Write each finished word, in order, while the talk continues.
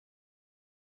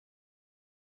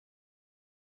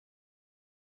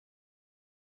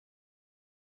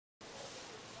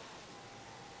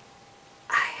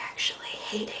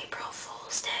hate April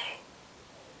Fool's Day.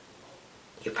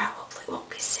 You probably won't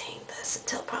be seeing this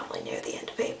until probably near the end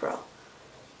of April.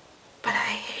 But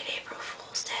I hate April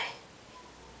Fool's Day.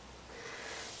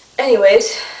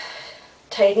 Anyways,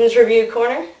 Titans Review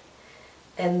Corner.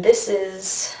 And this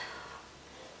is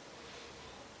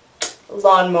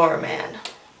Lawnmower Man.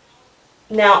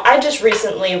 Now, I just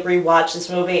recently rewatched this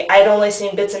movie. I'd only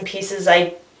seen bits and pieces.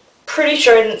 I'm pretty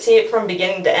sure I didn't see it from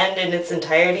beginning to end in its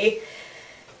entirety.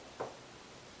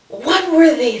 What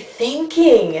were they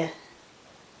thinking?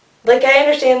 Like, I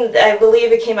understand, I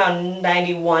believe it came out in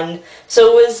 91,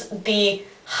 so it was the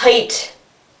height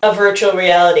of virtual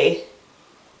reality.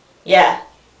 Yeah,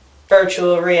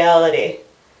 virtual reality.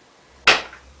 But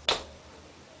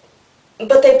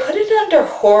they put it under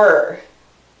horror.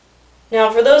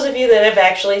 Now, for those of you that have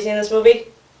actually seen this movie,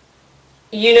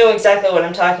 you know exactly what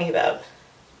I'm talking about.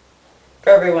 For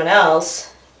everyone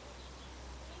else,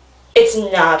 it's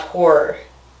not horror.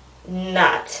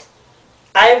 Not.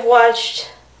 I've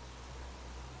watched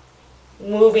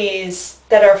movies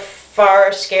that are far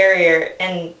scarier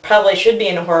and probably should be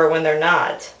in horror when they're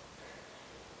not.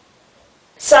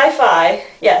 Sci-fi,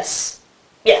 yes.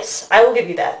 Yes, I will give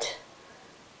you that.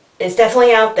 It's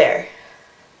definitely out there.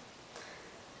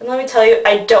 And let me tell you,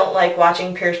 I don't like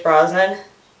watching Pierce Brosnan.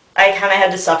 I kind of had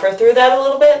to suffer through that a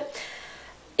little bit.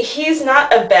 He's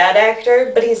not a bad actor,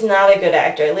 but he's not a good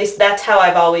actor. At least that's how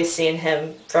I've always seen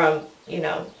him from, you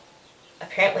know,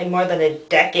 apparently more than a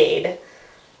decade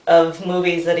of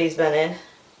movies that he's been in.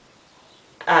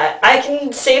 I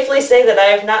can safely say that I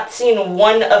have not seen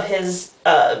one of his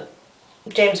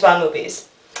James Bond movies.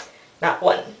 Not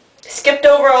one. Skipped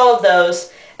over all of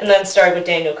those and then started with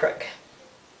Daniel Craig.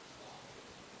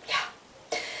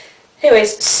 Yeah.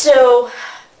 Anyways, so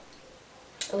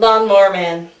Lawnmower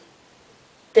Man.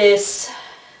 This,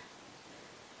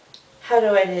 how do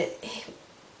I do it?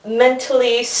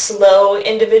 Mentally slow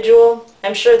individual.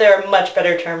 I'm sure there are much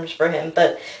better terms for him,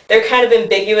 but they're kind of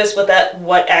ambiguous with that,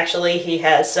 what actually he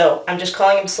has, so I'm just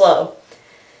calling him slow.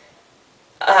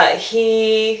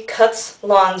 He cuts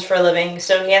lawns for a living,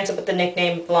 so he ends up with the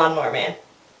nickname Lawnmower Man.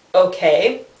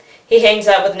 Okay. He hangs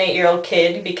out with an 8-year-old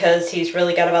kid because he's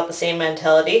really got about the same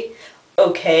mentality.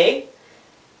 Okay.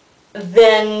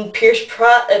 Then Pierce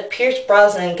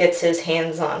Brosnan gets his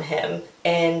hands on him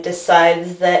and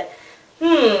decides that,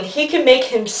 he can make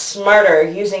him smarter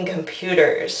using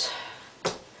computers.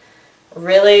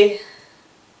 Really?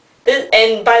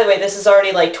 And by the way, this is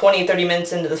already like 20-30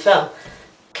 minutes into the film.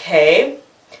 Okay.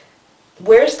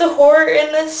 Where's the horror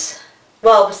in this?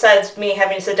 Well, besides me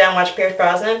having to sit down and watch Pierce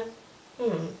Brosnan.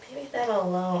 Maybe that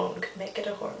alone could make it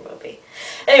a horror movie.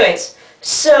 Anyways,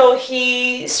 so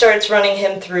he starts running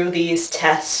him through these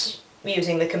tests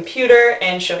using the computer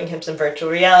and showing him some virtual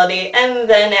reality, and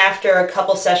then after a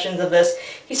couple sessions of this,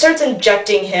 he starts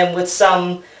injecting him with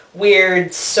some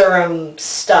weird serum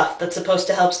stuff that's supposed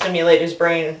to help stimulate his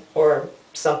brain or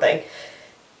something.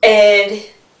 And,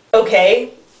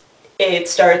 okay, it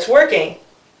starts working.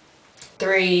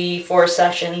 3-4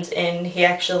 sessions in, he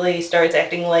actually starts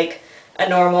acting like a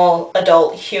normal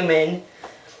adult human.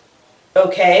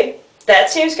 Okay,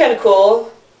 that seems kind of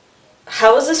cool.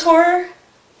 How is this horror?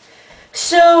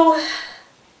 So,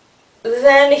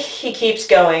 then he keeps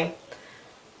going.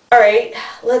 Alright,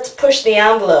 let's push the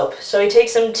envelope. So he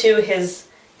takes him to his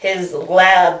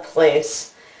lab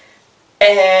place,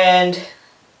 and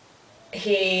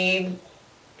he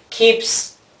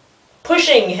keeps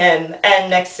pushing him, and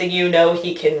next thing you know,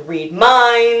 he can read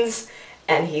minds,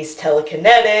 and he's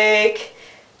telekinetic,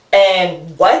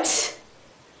 and what?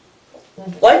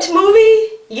 What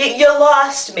movie? You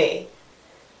lost me.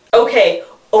 Okay,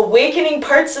 awakening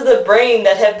parts of the brain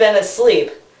that have been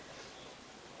asleep.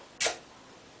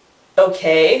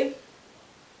 Okay.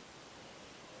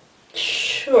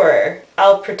 Sure,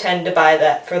 I'll pretend to buy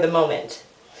that for the moment.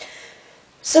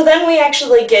 So then we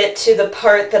actually get to the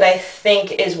part that I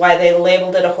think is why they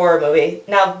labeled it a horror movie.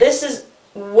 Now this is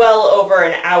well over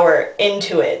an hour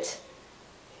into it.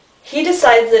 He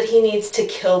decides that he needs to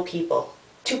kill people.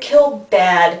 To kill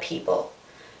bad people.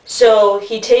 So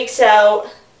he takes out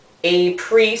a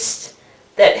priest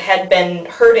that had been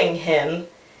hurting him.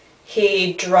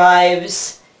 He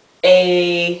drives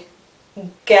a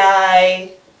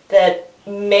guy that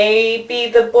may be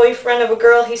the boyfriend of a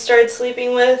girl he started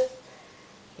sleeping with.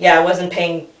 Yeah, I wasn't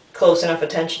paying close enough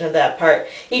attention to that part.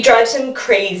 He drives him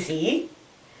crazy,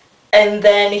 and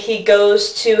then he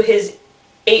goes to his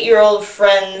 8-year-old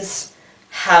friend's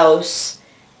house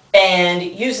and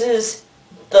uses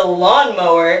the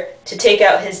lawnmower to take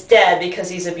out his dad because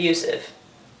he's abusive,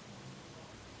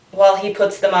 while he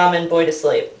puts the mom and boy to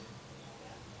sleep.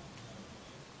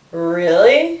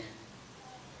 Really?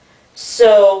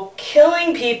 So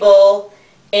killing people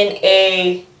in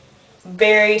a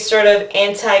very sort of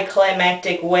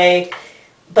anticlimactic way,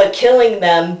 but killing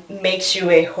them makes you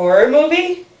a horror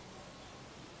movie?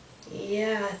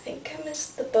 Yeah, I think I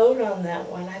missed the boat on that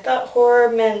one. I thought horror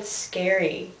meant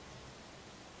scary.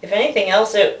 If anything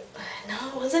else, it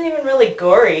wasn't even really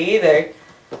gory either.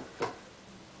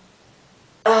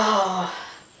 Oh,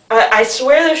 I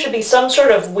swear there should be some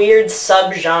sort of weird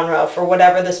subgenre for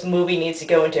whatever this movie needs to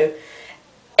go into.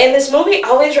 And this movie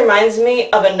always reminds me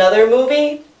of another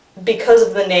movie because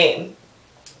of the name.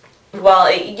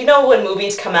 Well, you know when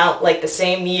movies come out like the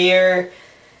same year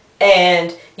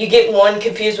and you get one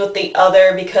confused with the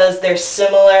other because they're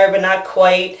similar but not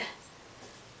quite?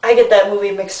 I get that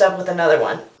movie mixed up with another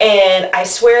one. And I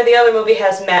swear the other movie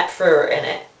has Matt Frewer in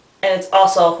it. And it's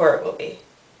also a horror movie.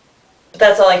 But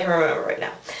that's all I can remember right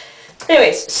now.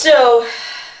 Anyways, so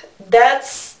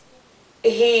that's...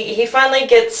 He finally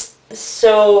gets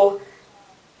so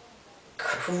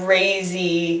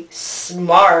crazy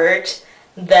smart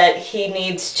that he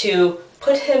needs to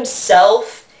put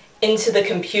himself into the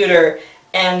computer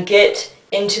and get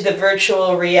into the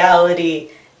virtual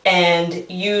reality and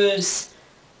use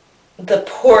the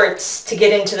ports to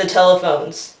get into the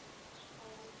telephones.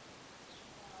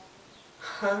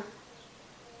 Huh?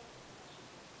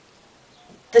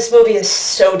 This movie is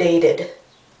so dated.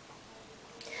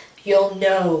 You'll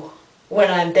know when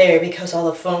I'm there because all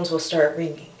the phones will start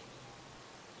ringing.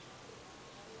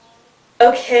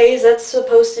 Okay, is that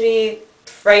supposed to be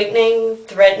frightening,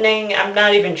 threatening? I'm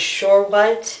not even sure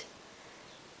what.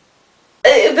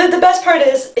 The best part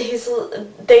is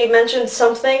they mentioned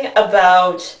something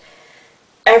about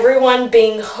everyone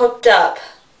being hooked up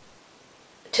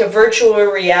to virtual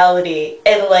reality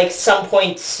at like some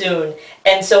point soon,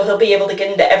 and so he'll be able to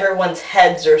get into everyone's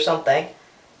heads or something.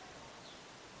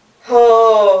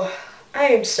 Oh, I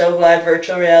am so glad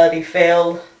virtual reality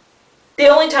failed. The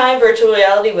only time virtual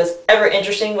reality was ever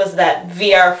interesting was that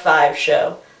VR5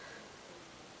 show.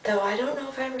 Though I don't know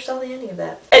if I ever saw the ending of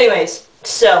that. Anyways,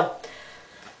 so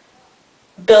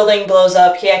building blows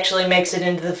up. He actually makes it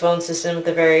into the phone system at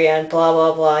the very end. Blah,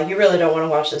 blah, blah. You really don't want to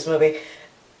watch this movie.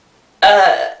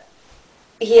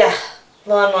 Yeah.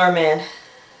 Lawnmower Man.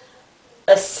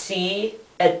 A C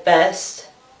at best.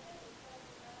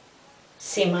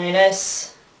 C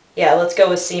minus. Yeah, let's go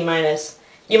with C minus.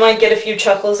 You might get a few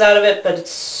chuckles out of it, but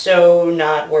it's so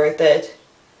not worth it.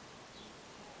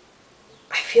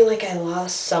 I feel like I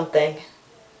lost something.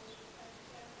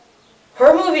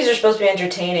 Horror movies are supposed to be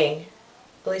entertaining.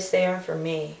 At least they are for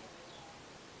me.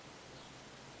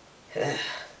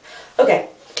 Okay.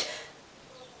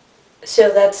 So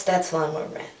that's Lawnmower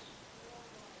Man.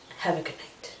 Have a good night.